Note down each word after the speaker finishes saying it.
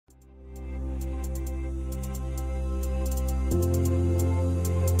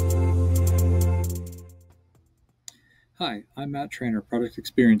Hi, I'm Matt Trainer, Product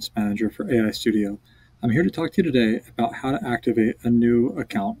Experience Manager for AI Studio. I'm here to talk to you today about how to activate a new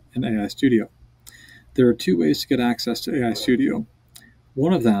account in AI Studio. There are two ways to get access to AI Studio.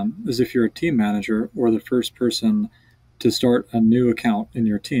 One of them is if you're a team manager or the first person to start a new account in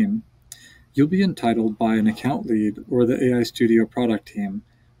your team. You'll be entitled by an account lead or the AI Studio product team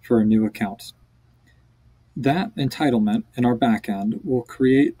for a new account. That entitlement in our backend will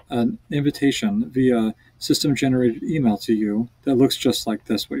create an invitation via system-generated email to you that looks just like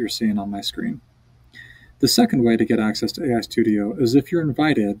this, what you're seeing on my screen. The second way to get access to AI Studio is if you're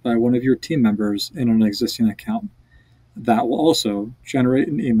invited by one of your team members in an existing account. That will also generate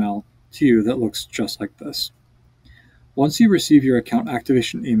an email to you that looks just like this. Once you receive your account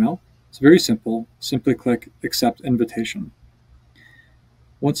activation email, it's very simple. Simply click Accept Invitation.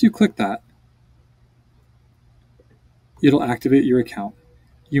 Once you click that, it'll activate your account.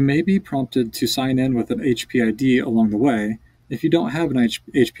 You may be prompted to sign in with an HPID along the way. If you don't have an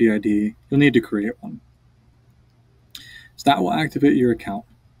HPID, you'll need to create one. So that will activate your account.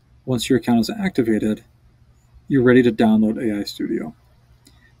 Once your account is activated, you're ready to download AI Studio.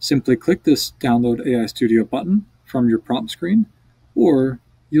 Simply click this Download AI Studio button from your prompt screen, or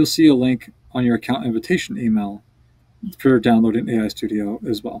you'll see a link on your account invitation email for downloading AI Studio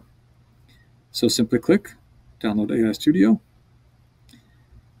as well. So simply click Download AI Studio.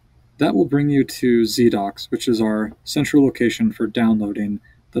 That will bring you to ZDocs, which is our central location for downloading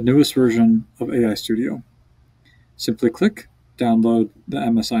the newest version of AI Studio. Simply click Download the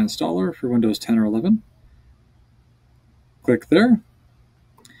MSI installer for Windows 10 or 11. Click there,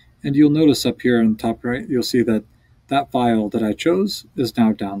 and you'll notice up here in the top right, you'll see that that file that I chose is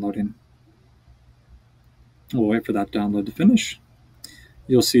now downloading. We'll wait for that download to finish.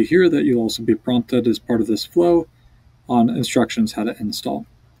 You'll see here that you'll also be prompted as part of this flow on instructions how to install.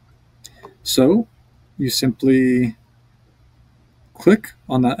 So you simply click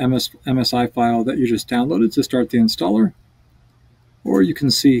on that MSI file that you just downloaded to start the installer, or you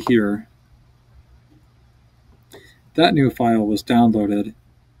can see here that new file was downloaded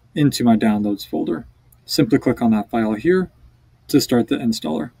into my downloads folder. Simply click on that file here to start the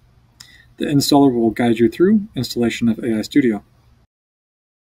installer. The installer will guide you through installation of AI Studio.